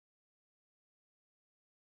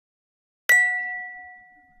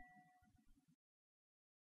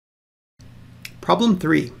Problem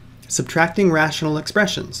 3. Subtracting rational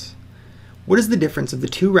expressions. What is the difference of the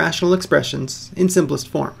two rational expressions in simplest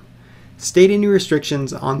form? State any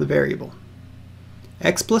restrictions on the variable.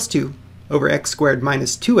 X plus 2 over x squared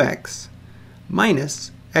minus 2x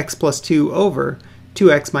minus x plus 2 over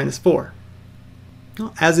 2x minus 4.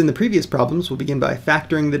 Well, as in the previous problems, we'll begin by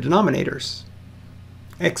factoring the denominators.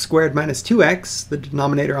 X squared minus 2x, the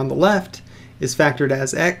denominator on the left, is factored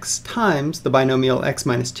as x times the binomial x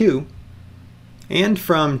minus 2. And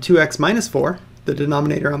from 2x minus 4, the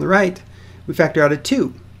denominator on the right, we factor out a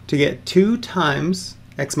 2 to get 2 times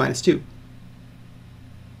x minus 2.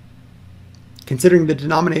 Considering the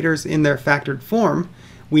denominators in their factored form,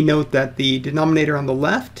 we note that the denominator on the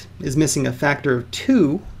left is missing a factor of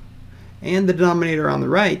 2, and the denominator on the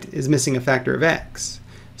right is missing a factor of x.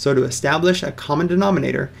 So to establish a common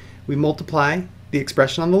denominator, we multiply the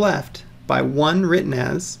expression on the left by 1 written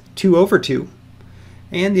as 2 over 2,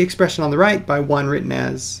 and the expression on the right by 1 written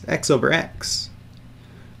as x over x.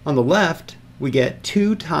 On the left, we get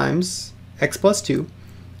 2 times x plus 2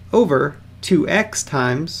 over 2x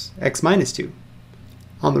times x minus 2.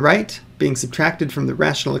 On the right, being subtracted from the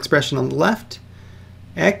rational expression on the left,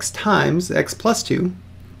 x times x plus 2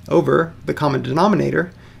 over the common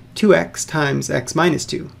denominator, 2x times x minus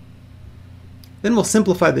 2. Then we'll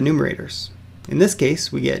simplify the numerators. In this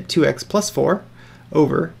case, we get 2x plus 4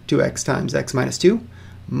 over 2x times x minus 2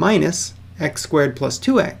 minus x squared plus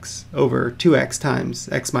 2x over 2x times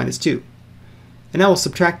x minus 2. And now we'll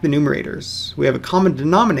subtract the numerators. We have a common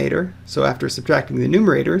denominator, so after subtracting the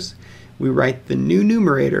numerators, we write the new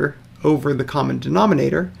numerator over the common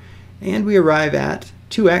denominator, and we arrive at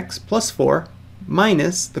 2x plus 4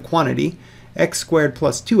 minus the quantity x squared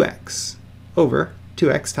plus 2x over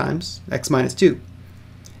 2x times x minus 2.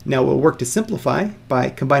 Now we'll work to simplify by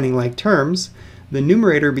combining like terms. The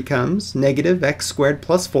numerator becomes negative x squared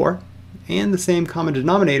plus 4, and the same common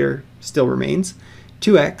denominator still remains,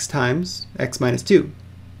 2x times x minus 2.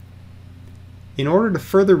 In order to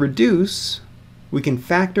further reduce, we can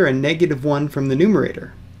factor a negative 1 from the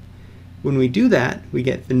numerator. When we do that, we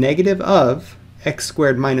get the negative of x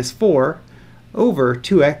squared minus 4 over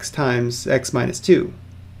 2x times x minus 2.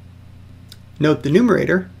 Note the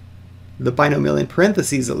numerator, the binomial in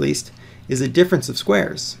parentheses at least, is a difference of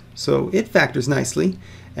squares, so it factors nicely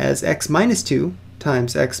as x minus 2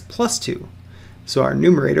 times x plus 2. So our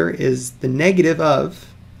numerator is the negative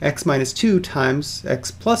of x minus 2 times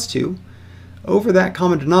x plus 2 over that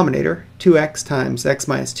common denominator, 2x times x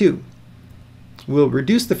minus 2. We'll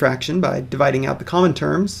reduce the fraction by dividing out the common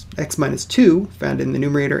terms, x minus 2, found in the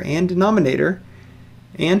numerator and denominator,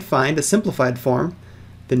 and find a simplified form,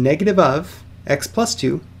 the negative of x plus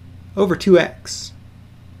 2 over 2x.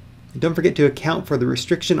 And don't forget to account for the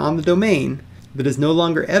restriction on the domain that is no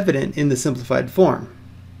longer evident in the simplified form.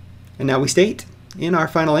 And now we state, in our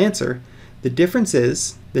final answer, the difference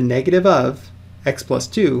is the negative of x plus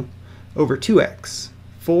 2 over 2x,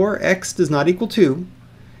 for x does not equal 2,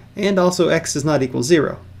 and also x does not equal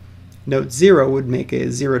 0. Note 0 would make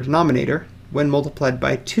a 0 denominator when multiplied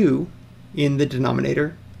by 2 in the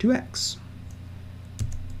denominator 2x.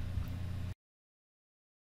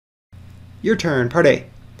 Your turn, part A.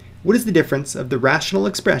 What is the difference of the rational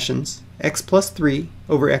expressions x plus 3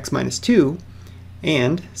 over x minus 2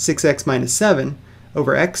 and 6x minus 7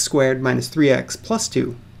 over x squared minus 3x plus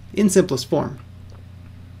 2 in simplest form?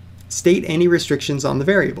 State any restrictions on the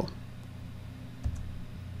variable.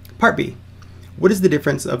 Part B. What is the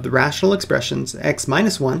difference of the rational expressions x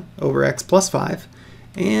minus 1 over x plus 5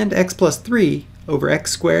 and x plus 3 over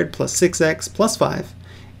x squared plus 6x plus 5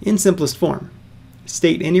 in simplest form?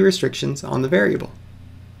 State any restrictions on the variable.